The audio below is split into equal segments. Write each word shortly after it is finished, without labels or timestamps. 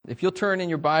If you'll turn in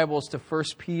your Bibles to 1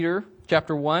 Peter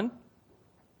chapter 1. I'm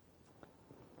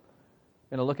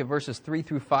going to look at verses 3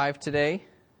 through 5 today.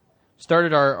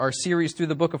 Started our series through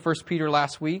the book of 1 Peter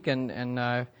last week, and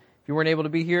if you weren't able to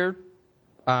be here,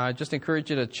 just encourage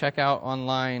you to check out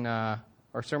online.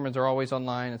 Our sermons are always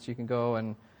online, and so you can go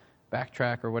and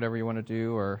backtrack or whatever you want to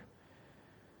do, or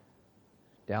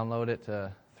download it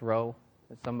to throw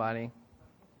at somebody.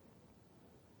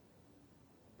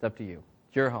 It's up to you.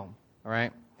 It's your home, all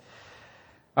right?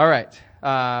 All right.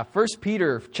 1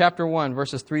 Peter chapter 1,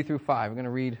 verses 3 through 5. I'm going to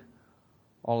read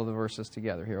all of the verses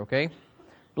together here, okay?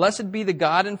 Blessed be the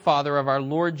God and Father of our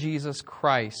Lord Jesus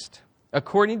Christ.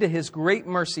 According to His great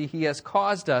mercy, He has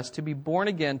caused us to be born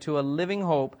again to a living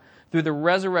hope through the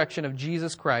resurrection of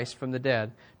Jesus Christ from the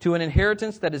dead, to an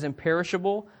inheritance that is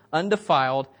imperishable,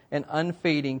 undefiled, and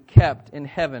unfading, kept in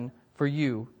heaven for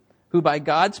you, who by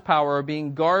God's power are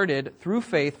being guarded through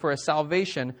faith for a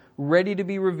salvation ready to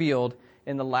be revealed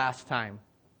in the last time.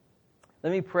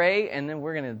 Let me pray, and then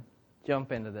we're going to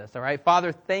jump into this, all right?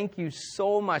 Father, thank you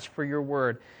so much for your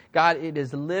word. God, it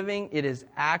is living, it is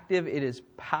active, it is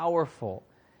powerful.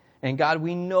 And God,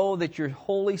 we know that your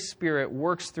Holy Spirit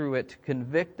works through it to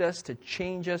convict us, to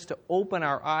change us, to open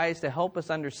our eyes, to help us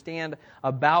understand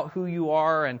about who you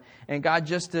are, and God,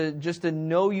 just to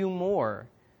know you more.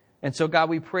 And so, God,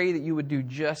 we pray that you would do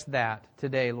just that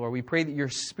today, Lord. We pray that your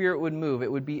Spirit would move,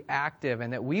 it would be active,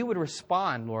 and that we would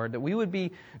respond, Lord, that we would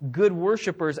be good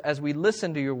worshipers as we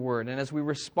listen to your word and as we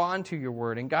respond to your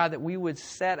word. And God, that we would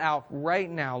set out right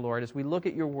now, Lord, as we look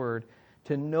at your word,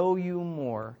 to know you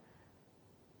more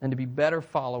and to be better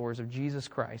followers of Jesus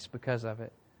Christ because of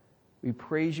it. We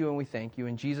praise you and we thank you.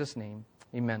 In Jesus' name,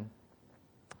 amen.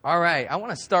 All right, I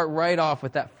want to start right off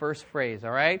with that first phrase,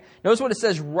 all right? Notice what it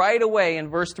says right away in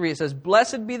verse 3. It says,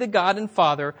 Blessed be the God and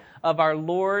Father of our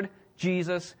Lord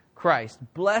Jesus Christ.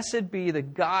 Blessed be the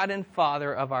God and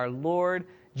Father of our Lord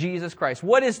Jesus Christ.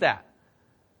 What is that?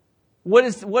 What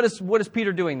is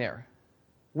Peter doing there?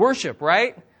 Worship,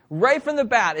 right? Right from the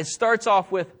bat, it starts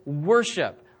off with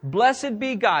worship. Blessed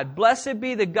be God. Blessed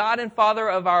be the God and Father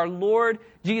of our Lord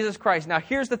Jesus Christ. Now,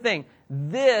 here's the thing.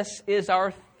 This is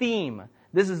our theme.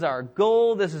 This is our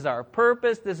goal. This is our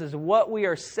purpose. This is what we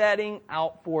are setting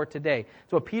out for today.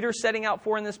 So what Peter's setting out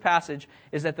for in this passage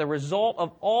is that the result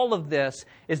of all of this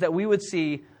is that we would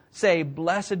say,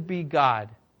 Blessed be God.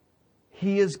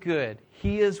 He is good.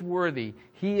 He is worthy.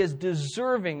 He is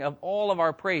deserving of all of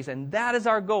our praise. And that is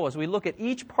our goal as we look at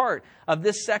each part of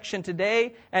this section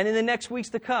today and in the next weeks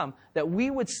to come, that we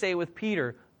would say with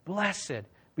Peter, Blessed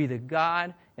be the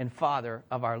God and Father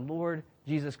of our Lord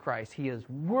Jesus Christ. He is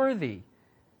worthy.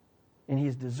 And He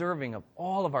is deserving of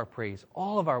all of our praise,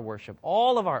 all of our worship,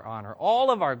 all of our honor, all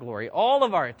of our glory, all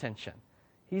of our attention.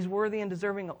 He's worthy and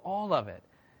deserving of all of it.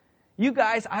 You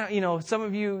guys, some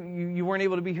of you weren't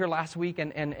able to be here last week,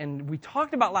 and we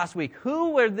talked about last week.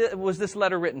 Who was this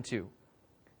letter written to?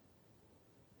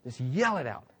 Just yell it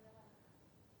out.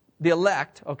 The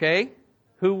elect, okay,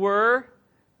 who were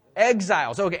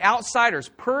exiles, okay, outsiders,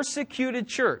 persecuted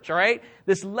church, all right?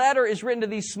 This letter is written to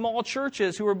these small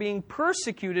churches who are being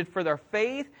persecuted for their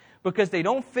faith because they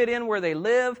don't fit in where they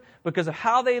live, because of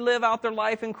how they live out their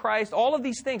life in Christ, all of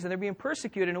these things, and they're being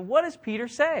persecuted. And what does Peter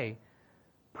say?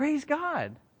 Praise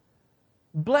God.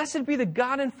 Blessed be the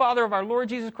God and Father of our Lord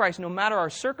Jesus Christ, no matter our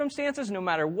circumstances, no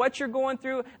matter what you're going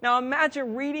through. Now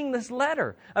imagine reading this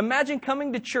letter. Imagine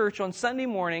coming to church on Sunday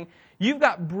morning. You've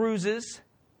got bruises.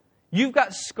 You've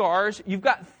got scars. You've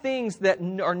got things that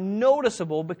are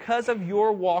noticeable because of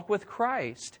your walk with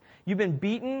Christ. You've been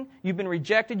beaten. You've been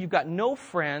rejected. You've got no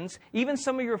friends. Even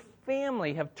some of your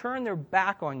family have turned their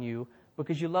back on you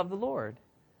because you love the Lord.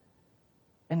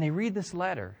 And they read this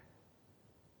letter.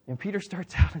 And Peter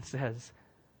starts out and says,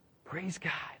 Praise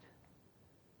God.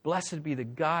 Blessed be the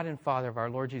God and Father of our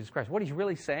Lord Jesus Christ. What he's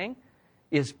really saying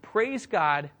is praise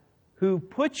God who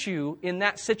put you in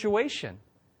that situation.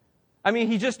 I mean,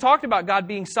 he just talked about God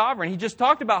being sovereign. He just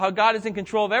talked about how God is in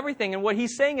control of everything. And what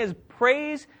he's saying is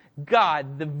praise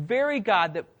God, the very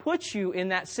God that puts you in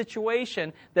that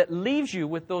situation that leaves you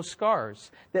with those scars,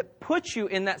 that puts you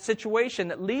in that situation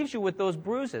that leaves you with those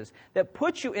bruises, that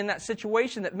puts you in that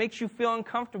situation that makes you feel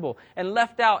uncomfortable and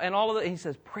left out and all of that. He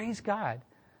says, praise God.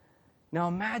 Now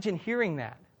imagine hearing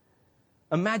that.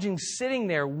 Imagine sitting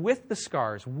there with the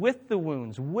scars, with the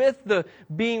wounds, with the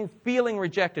feeling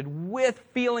rejected, with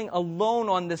feeling alone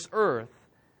on this earth,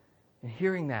 and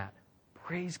hearing that.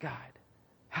 Praise God.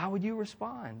 How would you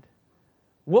respond?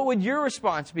 What would your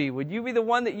response be? Would you be the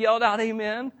one that yelled out,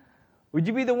 Amen? Would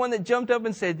you be the one that jumped up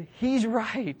and said, He's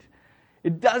right?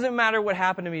 It doesn't matter what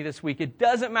happened to me this week. It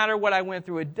doesn't matter what I went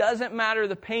through. It doesn't matter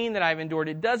the pain that I've endured.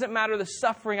 It doesn't matter the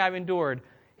suffering I've endured.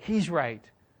 He's right.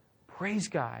 Praise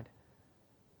God.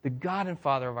 The God and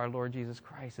Father of our Lord Jesus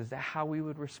Christ. Is that how we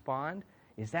would respond?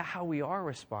 Is that how we are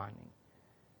responding?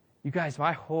 You guys,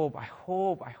 I hope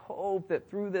that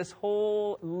through this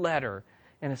whole letter,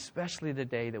 and especially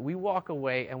today, that we walk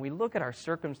away and we look at our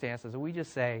circumstances and we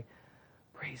just say,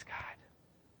 praise God.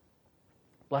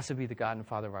 Blessed be the God and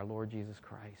Father of our Lord Jesus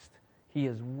Christ. He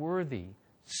is worthy,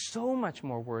 so much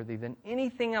more worthy than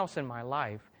anything else in my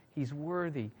life. He's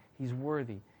worthy, He's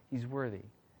worthy, He's worthy.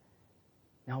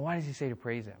 Now, why does He say to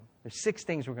praise Him? There's 6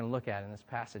 things we're going to look at in this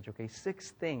passage, okay?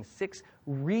 6 things, 6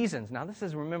 reasons. Now, this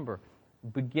is, remember,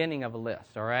 beginning of a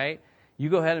list, all right? You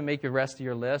go ahead and make the rest of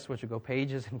your list, which will go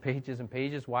pages and pages and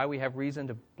pages, why we have reason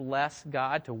to bless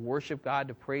God, to worship God,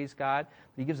 to praise God.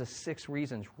 But He gives us 6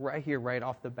 reasons right here, right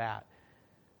off the bat.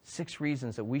 6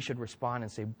 reasons that we should respond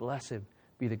and say, blessed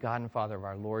be the God and Father of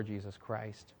our Lord Jesus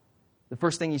Christ. The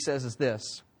first thing He says is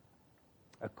this: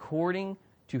 according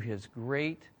to His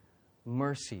great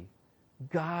mercy.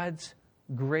 God's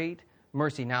great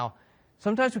mercy. Now,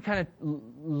 sometimes we kind of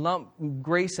lump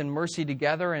grace and mercy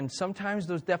together, and sometimes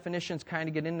those definitions kind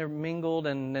of get intermingled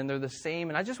and they're the same.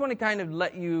 And I just want to kind of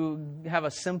let you have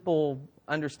a simple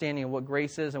understanding of what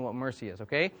grace is and what mercy is,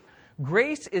 okay?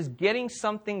 Grace is getting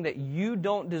something that you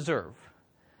don't deserve.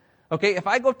 Okay, if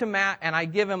I go up to Matt and I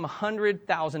give him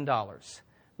 $100,000,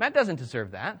 Matt doesn't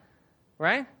deserve that,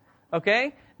 right?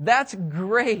 Okay, that's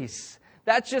grace.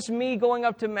 That's just me going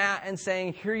up to Matt and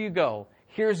saying, here you go,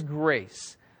 here's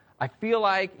grace. I feel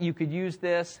like you could use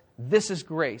this. This is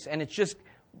grace. And it's just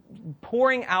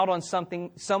pouring out on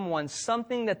someone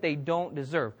something that they don't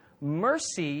deserve.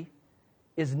 Mercy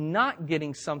is not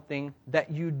getting something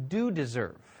that you do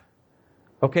deserve.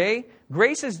 Okay?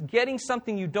 Grace is getting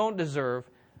something you don't deserve.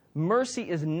 Mercy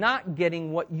is not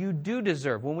getting what you do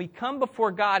deserve. When we come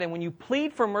before God and when you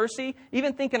plead for mercy,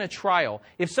 even think in a trial.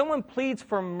 If someone pleads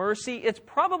for mercy, it's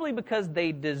probably because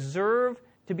they deserve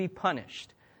to be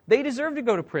punished. They deserve to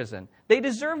go to prison. They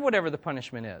deserve whatever the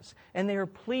punishment is. And they are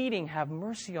pleading, have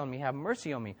mercy on me, have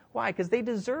mercy on me. Why? Because they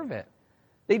deserve it.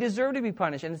 They deserve to be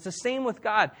punished. And it's the same with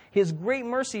God. His great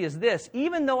mercy is this: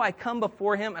 even though I come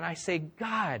before Him and I say,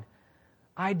 God,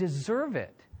 I deserve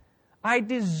it. I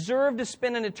deserve to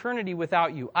spend an eternity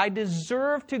without you. I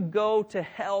deserve to go to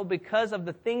hell because of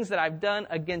the things that I've done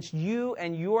against you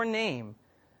and your name.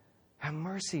 Have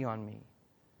mercy on me.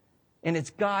 And it's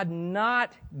God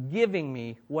not giving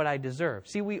me what I deserve.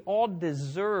 See, we all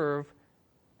deserve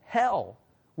hell.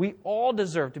 We all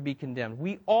deserve to be condemned.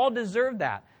 We all deserve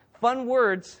that. Fun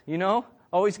words, you know.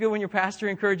 Always good when your pastor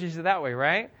encourages you that way,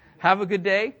 right? Have a good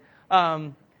day.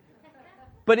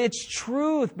 But it's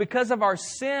truth. Because of our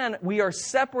sin, we are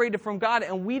separated from God,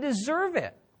 and we deserve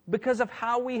it because of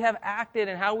how we have acted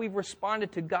and how we've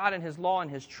responded to God and His law and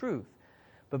His truth.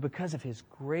 But because of His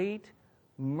great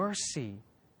mercy,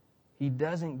 He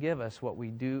doesn't give us what we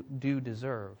do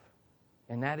deserve.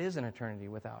 And that is an eternity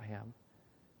without Him.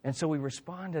 And so we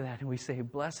respond to that and we say,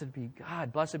 blessed be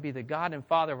God. Blessed be the God and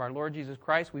Father of our Lord Jesus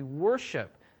Christ. We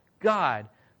worship God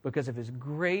because of His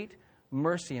great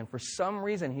mercy. And for some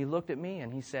reason, He looked at me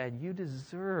and He said, you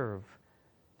deserve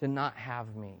to not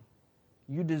have me.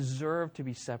 You deserve to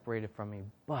be separated from me.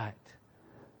 But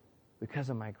because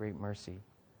of my great mercy,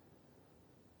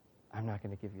 I'm not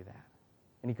going to give you that.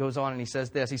 And He goes on and He says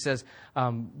this. He says,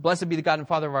 blessed be the God and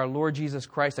Father of our Lord Jesus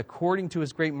Christ. According to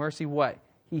His great mercy, what?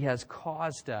 He has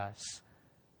caused us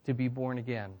to be born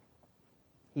again.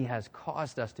 He has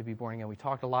caused us to be born again. We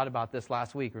talked a lot about this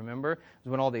last week, remember? It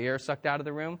was when all the air sucked out of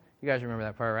the room. You guys remember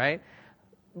that part, right?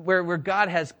 Where God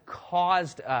has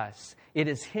caused us. It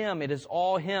is Him. It is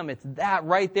all Him. It's that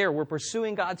right there. We're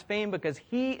pursuing God's fame because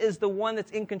He is the one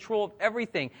that's in control of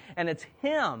everything. And it's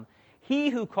Him. He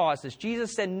who caused us.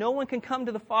 Jesus said, no one can come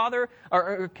to the Father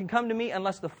or can come to me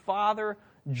unless the Father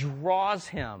draws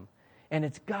him. And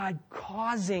it's God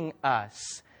causing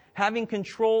us, having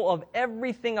control of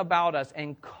everything about us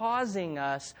and causing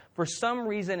us, for some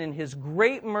reason in His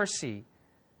great mercy,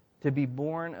 to be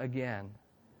born again.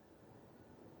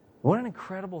 What an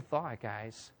incredible thought,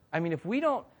 guys. I mean, if we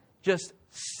don't just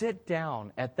sit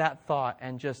down at that thought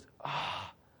and just,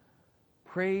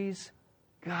 praise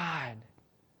God.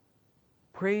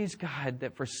 Praise God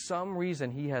that for some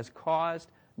reason He has caused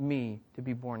me to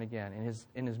be born again.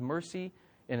 In His mercy,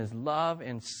 in His love,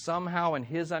 and somehow in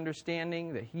His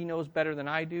understanding that He knows better than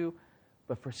I do.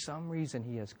 But for some reason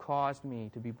He has caused me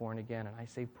to be born again. And I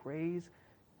say, praise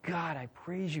God. I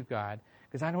praise you, God,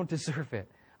 because I don't deserve it.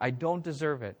 I don't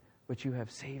deserve it. But you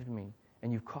have saved me,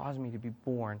 and you've caused me to be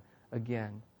born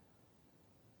again.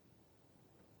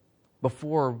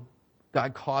 before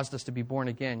God caused us to be born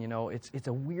again. It's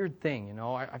a weird thing.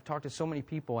 I've talked to so many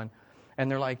people,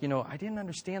 and they're like, I didn't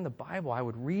understand the Bible. I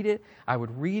would read it, I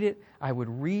would read it, I would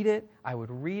read it, I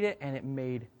would read it, and it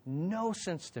made no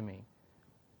sense to me.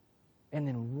 And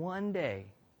then one day,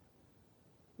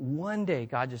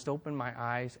 God just opened my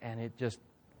eyes, and it just,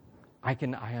 I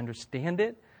understand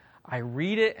it. I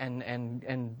read it,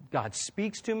 and God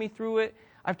speaks to me through it.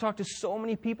 I've talked to so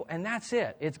many people, and that's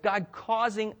it. It's God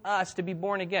causing us to be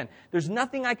born again. There's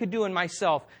nothing I could do in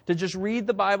myself to just read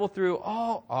the Bible through.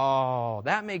 Oh,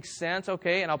 that makes sense.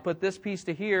 Okay, and I'll put this piece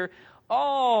to here.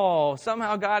 Oh,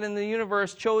 somehow God in the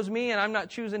universe chose me, and I'm not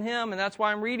choosing Him, and that's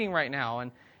why I'm reading right now.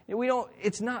 And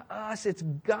it's not us. It's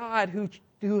God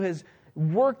who has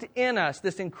worked in us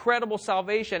this incredible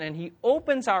salvation, and He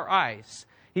opens our eyes.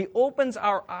 He opens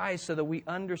our eyes so that we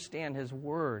understand His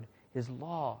Word, His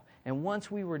law. And once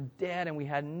we were dead and we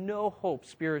had no hope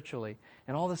spiritually,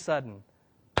 and all of a sudden,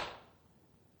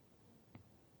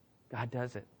 God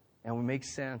does it. And we make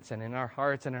sense. And in our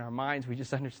hearts and in our minds, we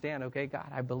just understand, okay, God,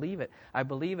 I believe it. I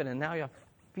believe it. And now I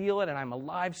feel it. And I'm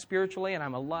alive spiritually. And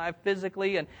I'm alive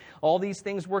physically. And all these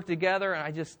things work together.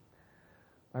 And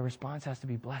my response has to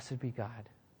be, blessed be God.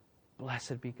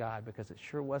 Blessed be God. Because it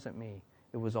sure wasn't me.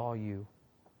 It was all you.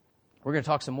 We're going to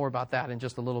talk some more about that in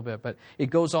just a little bit. But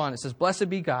it goes on. It says, blessed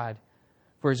be God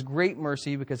for His great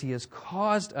mercy, because He has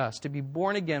caused us to be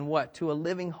born again, what? To a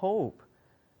living hope.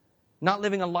 Not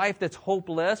living a life that's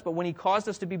hopeless, but when He caused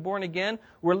us to be born again,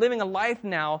 we're living a life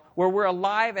now where we're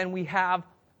alive and we have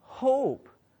hope.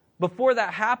 Before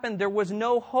that happened, there was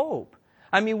no hope.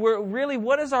 I mean,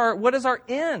 what is our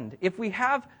end? If we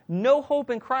have no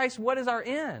hope in Christ, what is our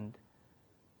end?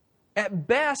 At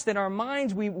best, in our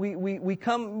minds,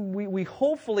 we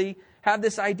hopefully have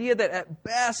this idea that at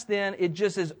best, then, it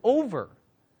just is over.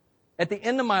 At the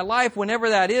end of my life, whenever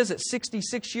that is, at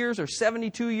 66 years or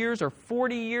 72 years or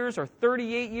 40 years or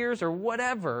 38 years or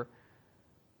whatever,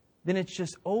 then it's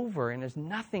just over and there's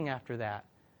nothing after that.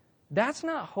 That's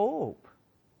not hope.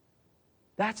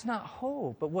 That's not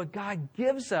hope. But what God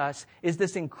gives us is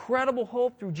this incredible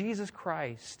hope through Jesus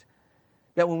Christ,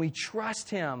 that when we trust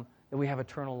Him, that we have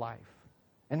eternal life.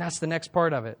 And that's the next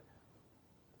part of it.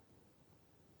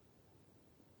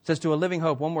 It says to a living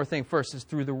hope. One more thing first is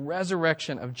through the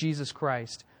resurrection of Jesus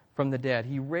Christ from the dead.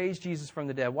 He raised Jesus from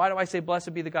the dead. Why do I say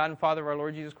blessed be the God and Father of our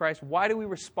Lord Jesus Christ? Why do we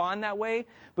respond that way?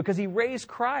 Because He raised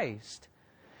Christ.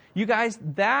 You guys,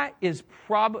 that is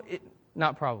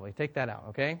not probably. Take that out,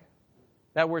 okay?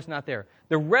 That word's not there.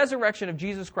 The resurrection of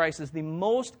Jesus Christ is the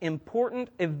most important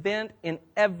event in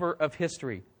ever of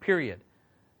history, period.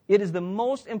 It is the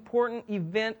most important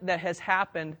event that has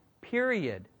happened,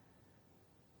 period.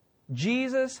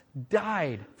 Jesus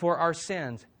died for our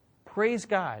sins. Praise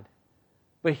God.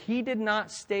 But He did not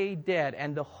stay dead.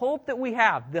 And the hope that we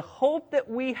have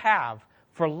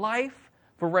for life,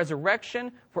 for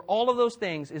resurrection, for all of those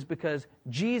things is because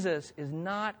Jesus is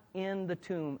not in the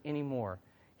tomb anymore.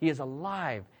 He is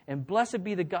alive. And blessed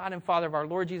be the God and Father of our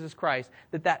Lord Jesus Christ,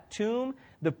 that tomb,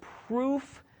 the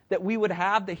proof that we would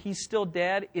have that He's still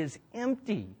dead, is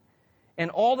empty.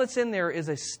 And all that's in there is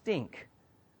a stink.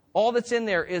 All that's in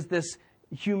there is this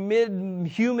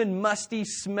human musty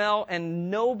smell and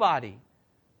nobody.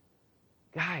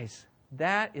 Guys,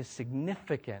 that is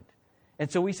significant.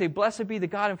 And so we say, blessed be the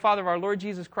God and Father of our Lord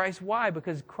Jesus Christ. Why?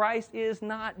 Because Christ is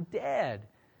not dead.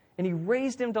 And He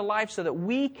raised Him to life so that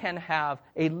we can have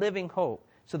a living hope,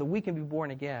 so that we can be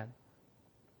born again.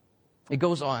 It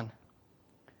goes on.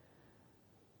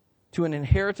 To an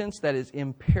inheritance that is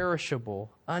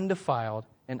imperishable, undefiled,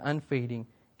 and unfading,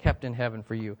 kept in heaven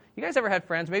for you. You guys ever had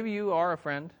friends? Maybe you are a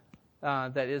friend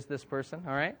that is this person,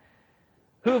 all right?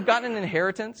 Who have gotten an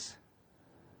inheritance?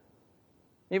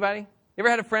 Anybody? You ever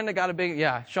had a friend that got a big...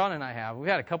 Yeah, Sean and I have. We've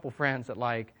had a couple friends that,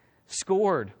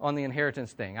 scored on the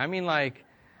inheritance thing. I mean,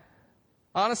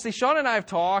 honestly, Sean and I have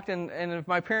talked, and if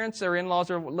my parents or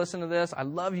in-laws are listening to this, I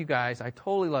love you guys. I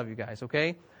totally love you guys,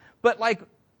 okay? But,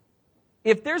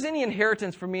 if there's any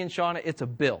inheritance for me and Shauna, it's a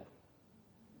bill.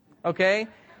 Okay?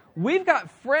 We've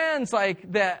got friends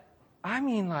that,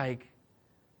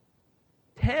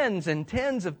 tens and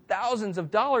tens of thousands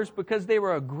of dollars because they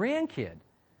were a grandkid.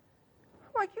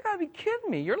 I'm like, you got to be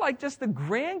kidding me. You're just the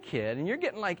grandkid, and you're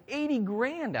getting 80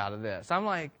 grand out of this. I'm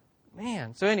like,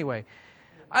 man. So anyway,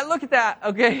 I look at that,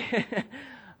 okay?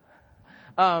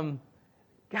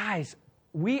 Guys,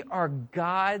 we are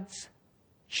God's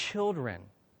children.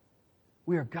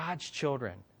 We are God's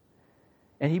children.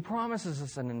 And He promises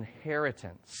us an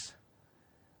inheritance.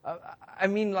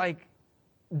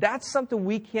 That's something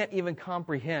we can't even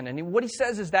comprehend. And what He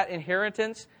says is that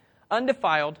inheritance,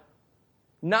 undefiled,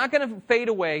 Not going to fade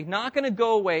away, not going to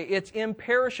go away. It's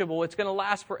imperishable. It's going to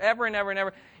last forever and ever and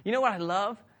ever. You know what I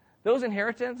love? Those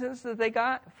inheritances that they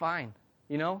got, fine.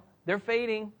 They're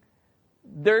fading.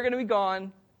 They're going to be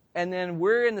gone. And then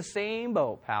we're in the same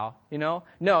boat, pal.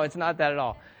 No, it's not that at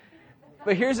all.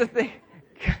 But here's the thing.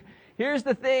 Here's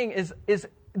the thing is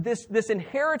this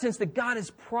inheritance that God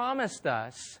has promised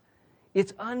us,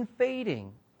 it's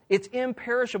unfading. It's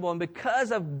imperishable. And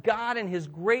because of God and His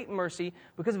great mercy,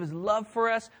 because of His love for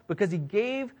us, because He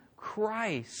gave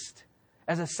Christ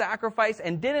as a sacrifice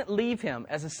and didn't leave Him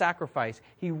as a sacrifice,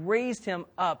 He raised Him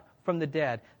up from the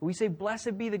dead. We say,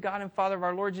 blessed be the God and Father of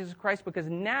our Lord Jesus Christ, because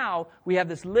now we have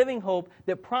this living hope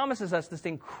that promises us this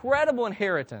incredible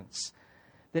inheritance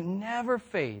that never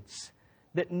fades,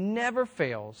 that never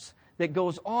fails, that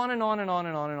goes on and on and on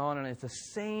and on and on, and it's the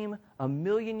same a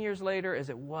million years later as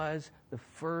it was the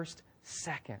first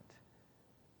second.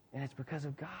 And it's because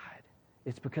of God.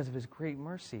 It's because of His great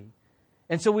mercy.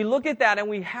 And so we look at that and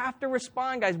we have to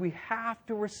respond, guys. We have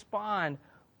to respond.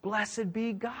 Blessed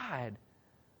be God.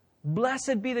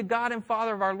 Blessed be the God and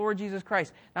Father of our Lord Jesus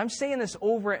Christ. Now, I'm saying this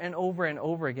over and over and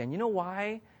over again. You know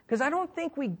why? Because I don't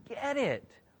think we get it.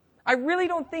 I really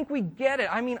don't think we get it.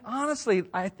 I mean, honestly,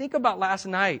 I think about last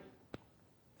night.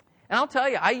 And I'll tell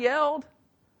you, I yelled.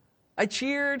 I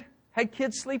cheered. Had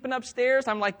kids sleeping upstairs.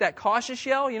 I'm like that cautious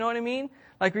yell, you know what I mean?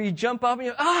 Like where you jump up and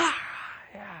you,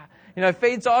 yeah. It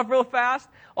fades off real fast.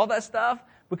 All that stuff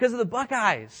because of the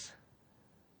Buckeyes.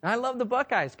 And I love the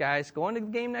Buckeyes, guys. Going to the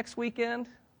game next weekend.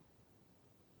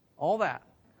 All that.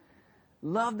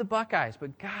 Love the Buckeyes.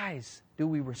 But guys, do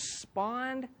we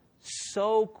respond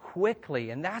so quickly?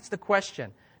 And that's the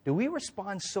question. Do we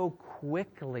respond so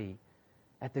quickly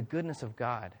at the goodness of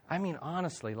God? I mean,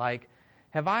 honestly,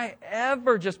 have I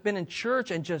ever just been in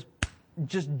church and just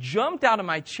jumped out of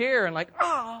my chair and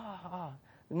the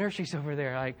nursery's over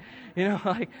there,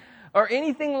 or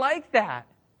anything like that?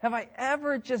 Have I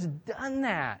ever just done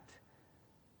that?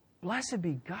 Blessed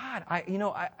be God.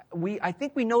 I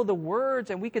think we know the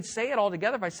words, and we could say it all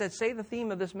together. If I said, say the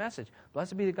theme of this message,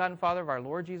 blessed be the God and Father of our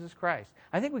Lord Jesus Christ.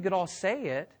 I think we could all say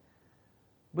it,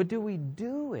 but do we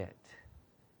do it?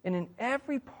 And in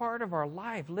every part of our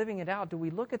life, living it out, do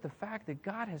we look at the fact that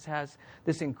God has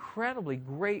this incredibly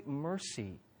great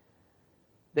mercy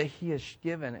that He has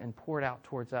given and poured out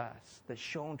towards us, that's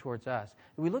shown towards us?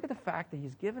 Do we look at the fact that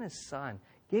He's given His Son,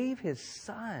 gave His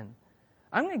Son?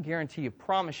 I'm going to guarantee you,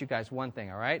 promise you guys one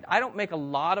thing, all right? I don't make a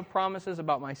lot of promises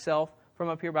about myself from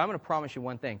up here, but I'm going to promise you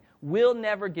one thing. We'll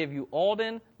never give you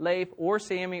Alden, Leif, or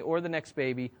Sammy, or the next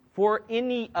baby for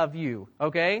any of you,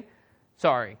 okay?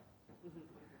 Sorry.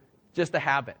 Just a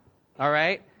habit, all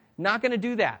right? Not going to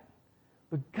do that.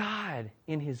 But God,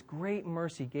 in His great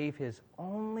mercy, gave His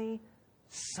only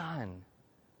Son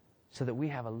so that we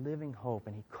have a living hope.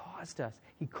 And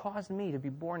He caused me to be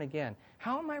born again.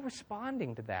 How am I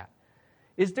responding to that?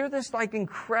 Is there this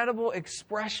incredible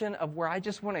expression of where I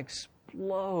just want to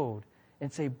explode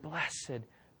and say, blessed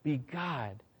be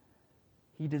God?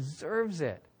 He deserves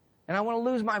it. And I want to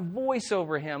lose my voice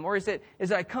over Him? Or is it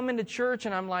I come into church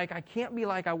and I'm like, I can't be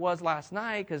like I was last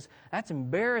night because that's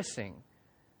embarrassing.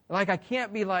 I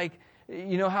can't be like,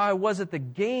 how I was at the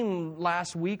game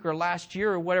last week or last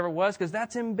year or whatever it was, because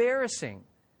that's embarrassing.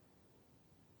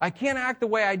 I can't act the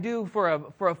way I do for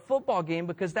a football game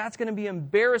because that's going to be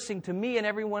embarrassing to me and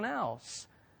everyone else.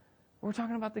 We're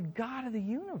talking about the God of the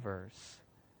universe.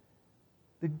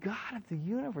 The God of the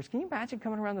universe. Can you imagine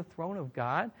coming around the throne of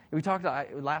God? We talked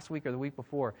last week or the week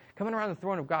before. Coming around the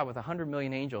throne of God with 100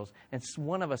 million angels, and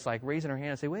one of us raising her hand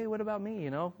and say, wait, what about me?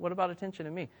 What about attention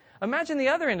to me? Imagine the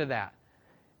other end of that.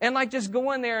 And just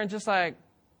going there and just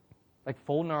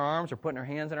folding our arms or putting our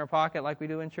hands in our pocket like we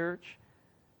do in church.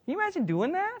 Can you imagine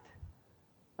doing that?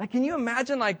 Can you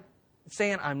imagine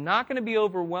saying, I'm not going to be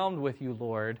overwhelmed with you,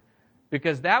 Lord,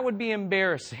 because that would be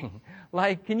embarrassing.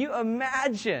 Can you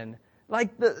imagine? It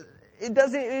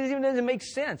even doesn't make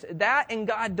sense. That and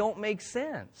God don't make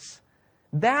sense.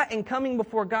 That and coming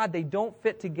before God, they don't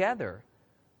fit together.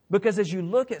 Because as you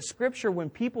look at Scripture,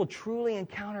 when people truly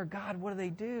encounter God, what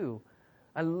do?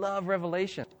 I love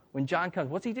Revelation. When John comes,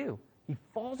 what's he do? He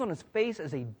falls on his face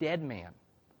as a dead man.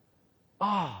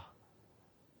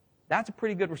 That's a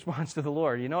pretty good response to the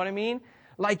Lord. You know what I mean?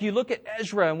 You look at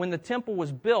Ezra and when the temple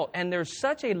was built, and there's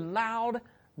such a loud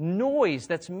noise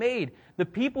that's made. The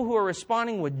people who are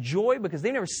responding with joy because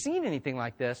they've never seen anything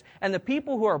like this, and the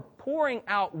people who are pouring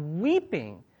out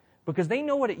weeping because they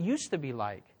know what it used to be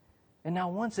like. And now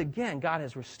once again, God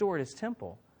has restored His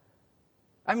temple.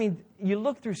 I mean, you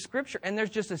look through Scripture, and there's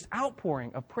just this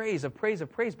outpouring of praise, of praise,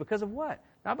 of praise. Because of what?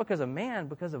 Not because of man,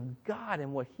 because of God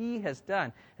and what He has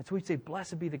done. And so we say,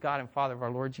 blessed be the God and Father of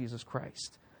our Lord Jesus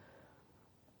Christ.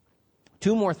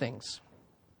 Two more things.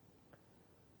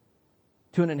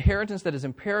 To an inheritance that is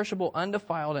imperishable,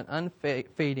 undefiled, and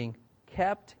unfading,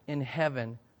 kept in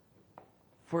heaven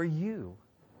for you.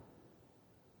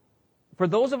 For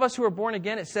those of us who are born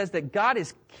again, it says that God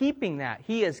is keeping that.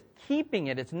 He is keeping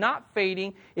it. It's not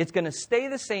fading. It's going to stay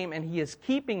the same, and He is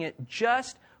keeping it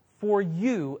just for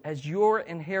you as your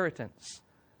inheritance.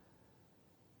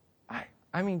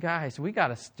 I mean, guys, we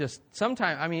got to just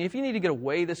sometime, I mean, if you need to get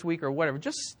away this week or whatever,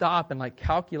 just stop and like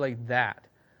calculate that.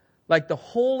 Like the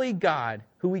holy God,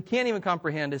 who we can't even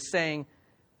comprehend, is saying,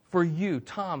 for you,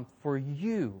 Tom, for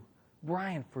you,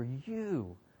 Brian, for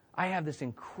you, I have this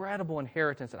incredible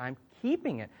inheritance and I'm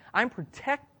keeping it. I'm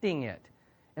protecting it.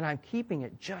 And I'm keeping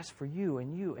it just for you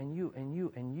and you and you and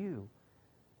you and you.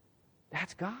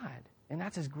 That's God. And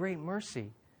that's His great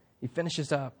mercy. He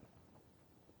finishes up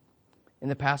in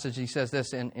the passage. He says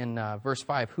this in verse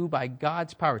 5. Who by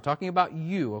God's power, talking about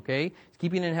you, okay? He's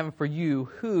keeping it in heaven for you,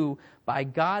 who by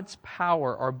God's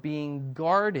power are being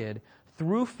guarded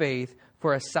through faith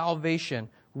for a salvation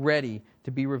ready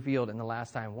to be revealed in the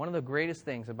last time. One of the greatest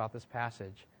things about this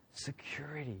passage,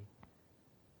 security.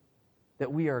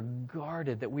 That we are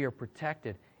guarded, that we are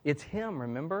protected. It's Him,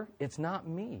 remember? It's not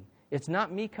me. It's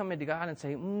not me coming to God and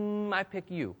saying, I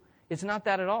pick you. It's not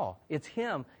that at all. It's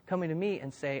Him coming to me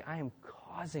and say, I am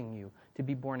causing you to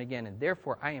be born again, and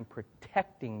therefore I am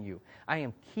protecting you. I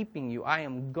am keeping you. I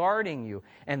am guarding you.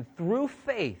 And through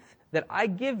faith that I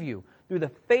give you, through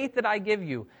the faith that I give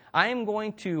you, I am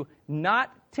going to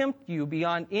not tempt you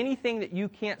beyond anything that you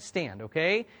can't stand,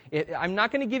 okay? I'm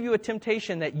not going to give you a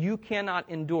temptation that you cannot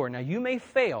endure. Now, you may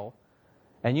fail,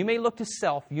 and you may look to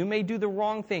self. You may do the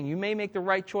wrong thing. You may make the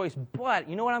right choice. But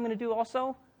you know what I'm going to do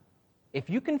also? If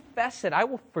you confess it, I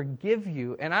will forgive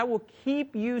you, and I will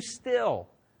keep you still.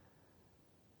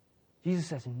 Jesus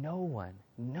says, no one,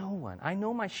 I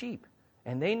know my sheep,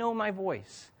 and they know my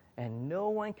voice, and no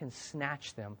one can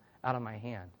snatch them out of my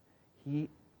hand. He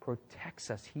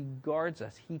protects us. He guards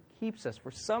us. He keeps us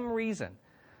for some reason.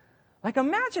 Like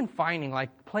imagine finding,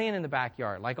 like playing in the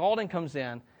backyard. Like Alden comes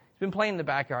in, he's been playing in the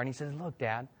backyard, and he says, look,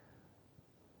 Dad,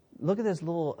 look at this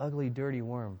little ugly, dirty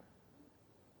worm.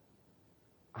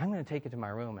 I'm going to take it to my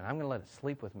room, and I'm going to let it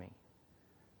sleep with me.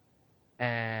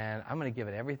 And I'm going to give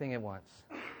it everything it wants.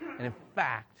 And in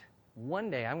fact, one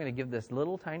day I'm going to give this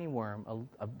little tiny worm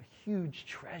a huge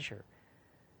treasure.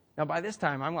 Now, by this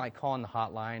time, I'm like calling the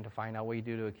hotline to find out what you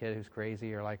do to a kid who's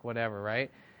crazy or like whatever, right?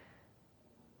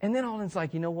 And then Alden's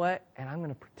like, you know what? And I'm going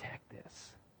to protect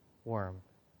this worm.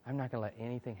 I'm not going to let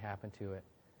anything happen to it.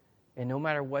 And no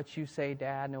matter what you say,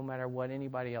 Dad, no matter what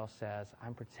anybody else says,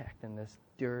 I'm protecting this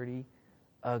dirty,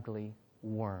 ugly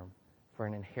worm for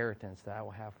an inheritance that I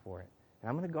will have for it. And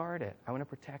I'm going to guard it. I'm going to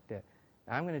protect it.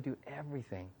 And I'm going to do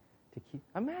everything to keep.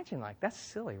 Imagine, like, that's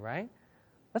silly, right?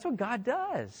 That's what God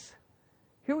does.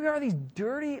 Here we are, these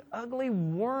dirty, ugly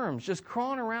worms just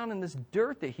crawling around in this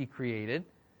dirt that He created,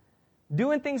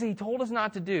 doing things that He told us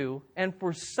not to do, and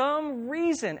for some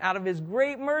reason, out of His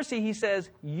great mercy, He says,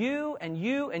 you and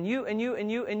you and you and you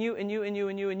and you and you and you and you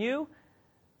and you and you,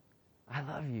 I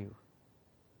love you.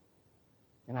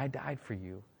 And I died for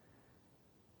you.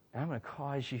 And I'm going to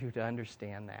cause you to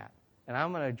understand that. And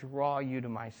I'm going to draw you to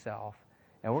myself.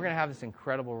 And we're going to have this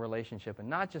incredible relationship. And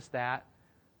not just that,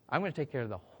 I'm going to take care of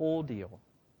the whole deal.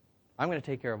 I'm going to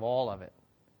take care of all of it.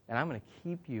 And I'm going to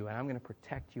keep you, and I'm going to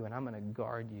protect you, and I'm going to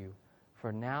guard you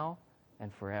for now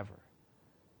and forever.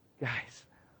 Guys,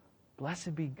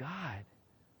 blessed be God.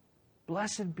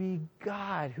 Blessed be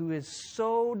God, who is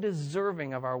so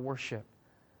deserving of our worship.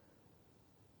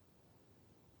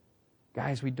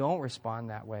 Guys, we don't respond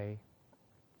that way.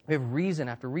 We have reason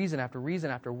after reason after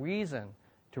reason after reason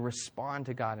to respond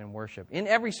to God in worship in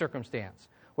every circumstance.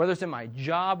 Whether it's in my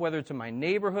job, whether it's in my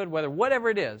neighborhood, whatever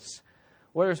it is.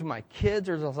 Whether it's with my kids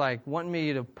or it's like wanting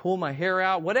me to pull my hair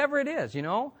out, whatever it is, you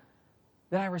know,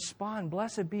 that I respond,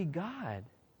 blessed be God,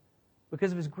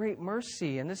 because of His great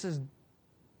mercy. And this is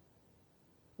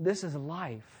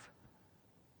life.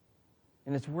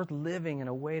 And it's worth living in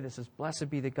a way that says, blessed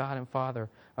be the God and Father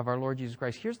of our Lord Jesus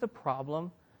Christ. Here's the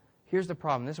problem. This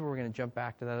is where we're going to jump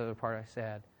back to that other part I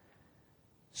said.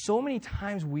 So many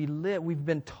times we've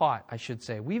been taught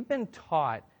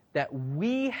that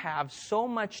we have so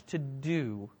much to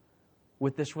do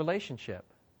with this relationship.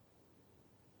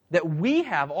 That we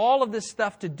have all of this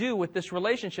stuff to do with this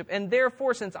relationship. And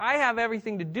therefore, since I have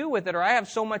everything to do with it, or I have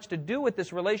so much to do with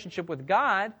this relationship with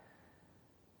God,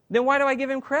 then why do I give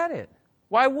Him credit?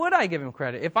 Why would I give him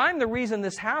credit? If I'm the reason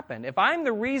this happened, if I'm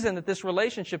the reason that this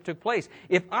relationship took place,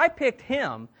 if I picked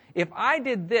him, if I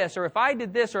did this, or if I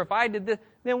did this, or if I did this,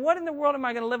 then what in the world am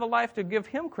I going to live a life to give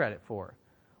him credit for?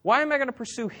 Why am I going to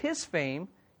pursue his fame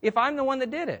if I'm the one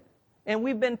that did it? And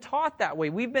we've been taught that way.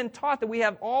 We've been taught that we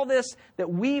have all this that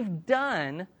we've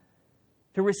done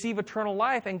to receive eternal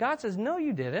life. And God says, no,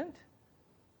 you didn't.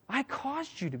 I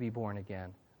caused you to be born again.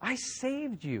 I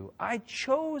saved you. I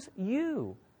chose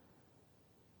you.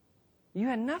 You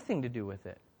had nothing to do with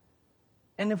it.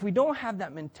 And if we don't have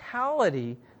that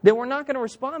mentality, then we're not going to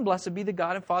respond, blessed be the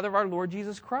God and Father of our Lord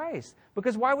Jesus Christ.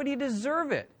 Because why would he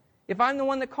deserve it if I'm the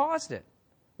one that caused it?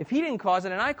 If he didn't cause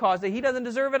it and I caused it, he doesn't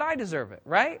deserve it, I deserve it,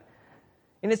 right?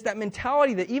 And it's that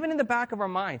mentality that even in the back of our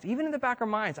minds,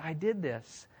 I did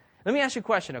this. Let me ask you a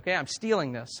question, okay? I'm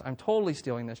stealing this. I'm totally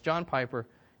stealing this. John Piper,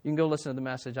 you can go listen to the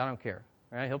message. I don't care.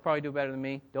 All right? He'll probably do better than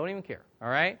me. Don't even care. All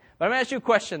right? But I'm going to ask you a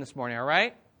question this morning, all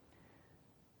right?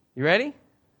 You ready?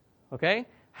 Okay?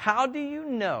 How do you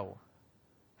know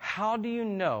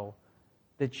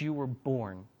that you were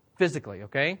born physically,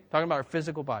 okay? Talking about our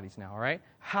physical bodies now, all right?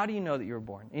 How do you know that you were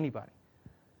born? Anybody?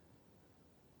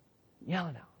 Yell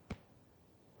it out.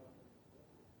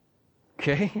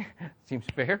 Okay? Seems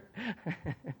fair.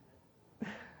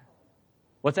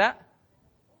 What's that?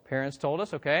 Parents told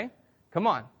us, okay? Come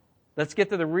on. Let's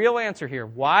get to the real answer here.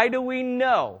 Why do we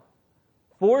know?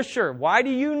 For sure. Why do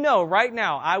you know right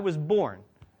now I was born?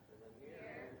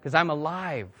 Because I'm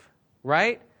alive,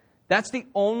 right? That's the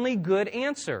only good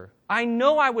answer. I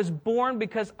know I was born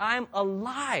because I'm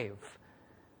alive.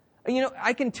 You know,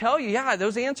 I can tell you, yeah,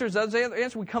 those answers,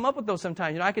 we come up with those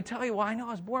sometimes. You know, I could tell you, well, I know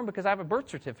I was born because I have a birth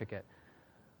certificate.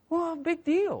 Well, big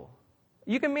deal.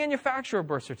 You can manufacture a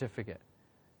birth certificate.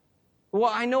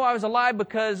 Well, I know I was alive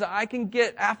because I can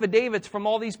get affidavits from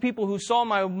all these people who saw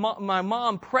my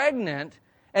mom pregnant,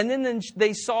 and then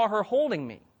they saw her holding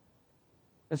me.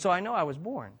 And so I know I was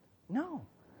born. No,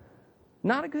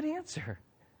 not a good answer.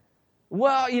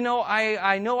 Well, you know,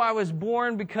 I know I was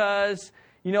born because,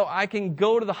 you know, I can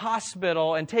go to the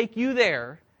hospital and take you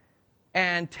there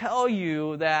and tell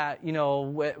you that, you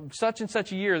know, such and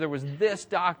such a year there was this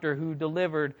doctor who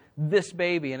delivered this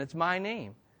baby and it's my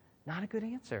name. Not a good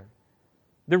answer.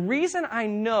 The reason I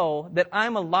know that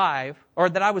I'm alive or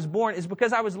that I was born is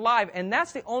because I was alive, and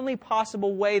that's the only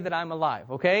possible way that I'm alive,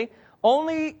 okay?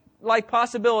 Only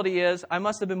possibility is I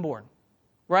must have been born.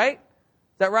 Right?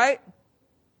 Is that right?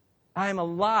 I'm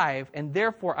alive, and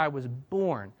therefore I was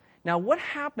born. Now, what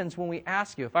happens when we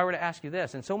ask you, if I were to ask you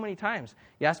this, and so many times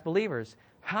you ask believers,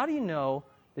 how do you know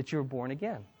that you were born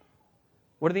again?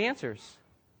 What are the answers?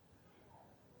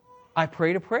 I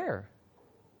prayed a prayer.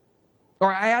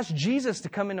 Or I asked Jesus to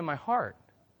come into my heart.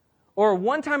 Or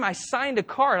one time I signed a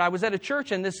card. I was at a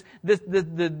church and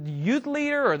the youth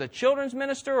leader or the children's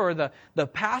minister or the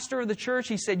pastor of the church,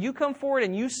 he said, you come forward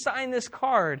and you sign this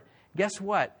card. Guess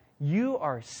what? You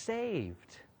are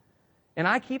saved. And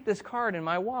I keep this card in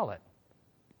my wallet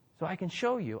so I can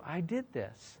show you I did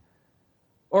this.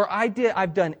 Or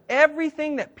I've done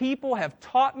everything that people have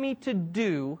taught me to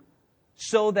do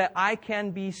so that I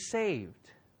can be saved.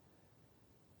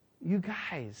 You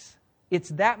guys, it's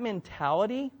that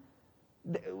mentality.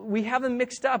 We have them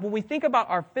mixed up. When we think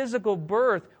about our physical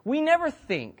birth, we never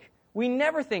think,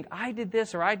 I did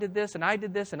this or I did this and I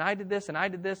did this and I did this and I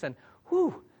did this and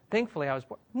whew, thankfully I was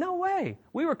born. No way.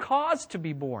 We were caused to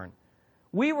be born.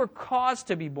 We were caused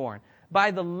to be born by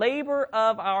the labor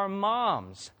of our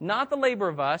moms. Not the labor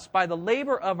of us, by the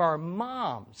labor of our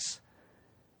moms.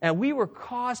 And we were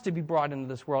caused to be brought into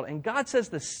this world. And God says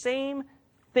the same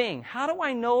thing. How do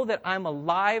I know that I'm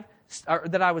alive, or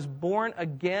that I was born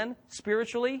again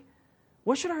spiritually?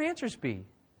 What should our answers be?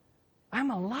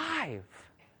 I'm alive.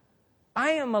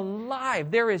 I am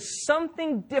alive. There is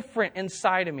something different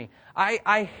inside of me.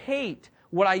 I hate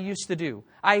what I used to do.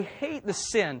 I hate the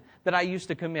sin that I used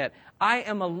to commit. I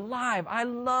am alive. I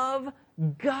love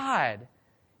God.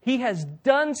 He has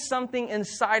done something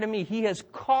inside of me. He has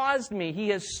caused me. He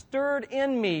has stirred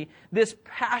in me this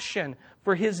passion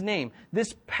for His name,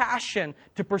 this passion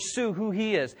to pursue who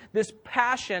He is, this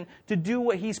passion to do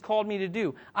what He's called me to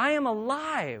do. I am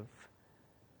alive.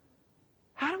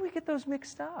 How do we get those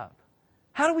mixed up?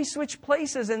 How do we switch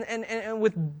places? And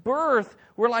with birth,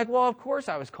 we're like, well, of course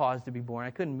I was caused to be born. I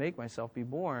couldn't make myself be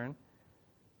born.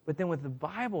 But then what the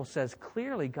Bible says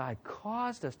clearly, God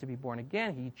caused us to be born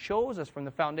again. He chose us from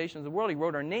the foundations of the world. He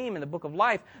wrote our name in the book of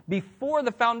life before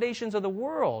the foundations of the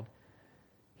world.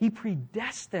 He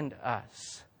predestined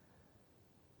us.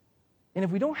 And if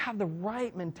we don't have the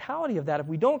right mentality of that, if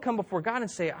we don't come before God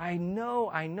and say, I know,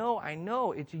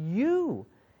 it's you.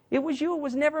 It was you. It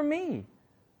was never me.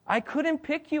 I couldn't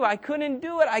pick you. I couldn't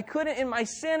do it. I couldn't in my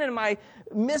sin and my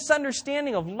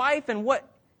misunderstanding of life and what.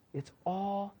 It's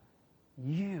all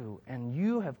you. And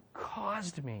you have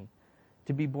caused me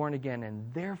to be born again.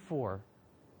 And therefore,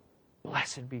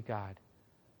 blessed be God.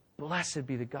 Blessed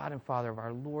be the God and Father of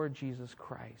our Lord Jesus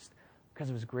Christ, because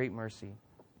of His great mercy,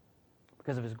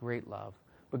 because of His great love,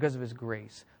 because of His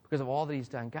grace, because of all that He's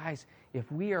done. Guys, if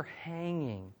we are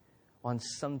hanging on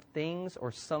some things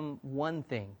or some one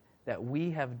thing that we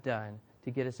have done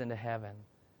to get us into heaven,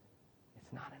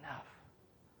 it's not enough.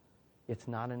 It's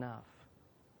not enough.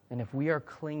 And if we are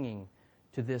clinging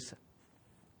to this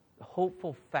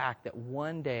hopeful fact that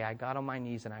one day I got on my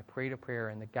knees and I prayed a prayer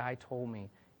and the guy told me,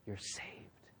 you're saved,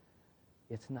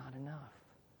 it's not enough.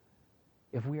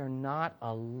 If we are not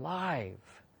alive,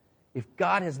 if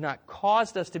God has not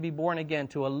caused us to be born again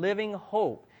to a living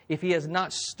hope, if He has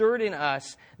not stirred in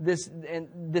us this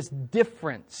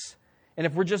difference, and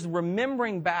if we're just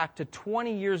remembering back to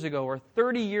 20 years ago or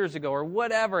 30 years ago or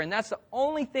whatever, and that's the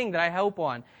only thing that I hope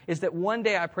on, is that one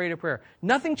day I prayed a prayer.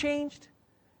 Nothing changed.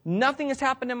 Nothing has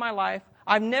happened in my life.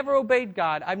 I've never obeyed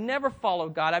God. I've never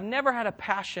followed God. I've never had a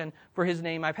passion for His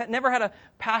name. I've never had a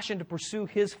passion to pursue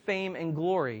His fame and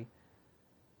glory.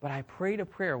 But I prayed a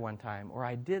prayer one time, or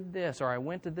I did this, or I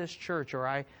went to this church, or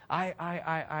I.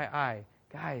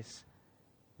 Guys,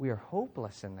 we are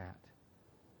hopeless in that.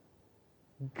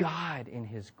 God, in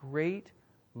His great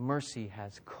mercy,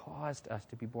 has caused us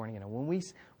to be born again. And when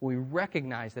we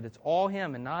recognize that it's all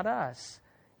Him and not us,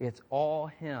 it's all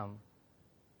Him,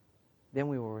 then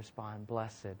we will respond,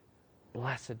 blessed,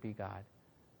 blessed be God.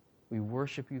 We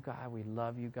worship you, God. We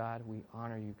love you, God. We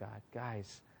honor you, God.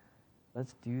 Guys,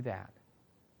 let's do that.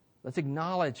 Let's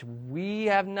acknowledge we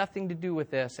have nothing to do with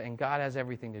this, and God has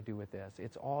everything to do with this.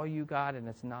 It's all you, God, and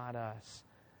it's not us.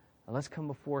 And let's come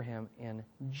before Him in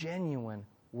genuine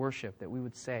worship, that we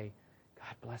would say,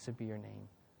 God, blessed be your name.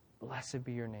 Blessed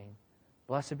be your name.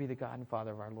 Blessed be the God and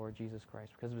Father of our Lord Jesus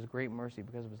Christ, because of His great mercy,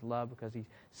 because of His love, because He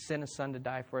sent His Son to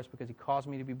die for us, because He caused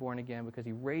me to be born again, because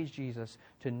He raised Jesus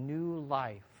to new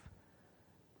life,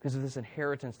 because of this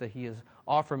inheritance that He has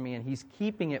offered me, and He's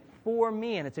keeping it for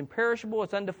me, and it's imperishable,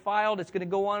 it's undefiled, it's going to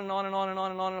go on and on and on and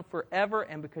on and on forever,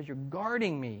 and because you're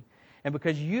guarding me, and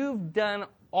because you've done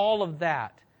all of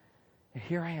that, and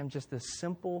here I am, just this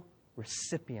simple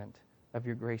recipient of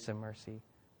your grace and mercy.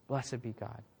 Blessed be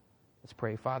God. Let's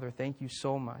pray. Father, thank you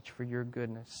so much for your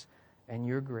goodness and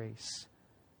your grace.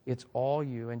 It's all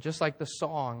you. And just like the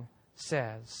song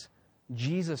says,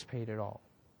 Jesus paid it all.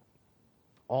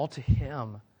 All to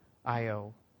Him I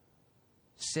owe.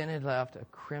 Sin had left a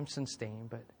crimson stain,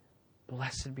 but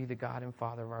blessed be the God and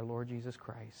Father of our Lord Jesus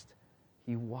Christ.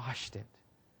 He washed it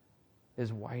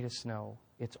as white as snow.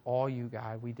 It's all you,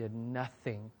 God. We did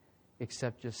nothing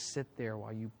except just sit there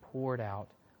while you poured out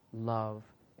love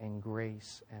and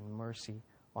grace and mercy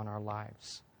on our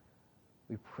lives.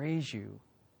 We praise you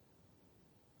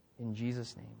in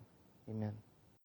Jesus' name. Amen.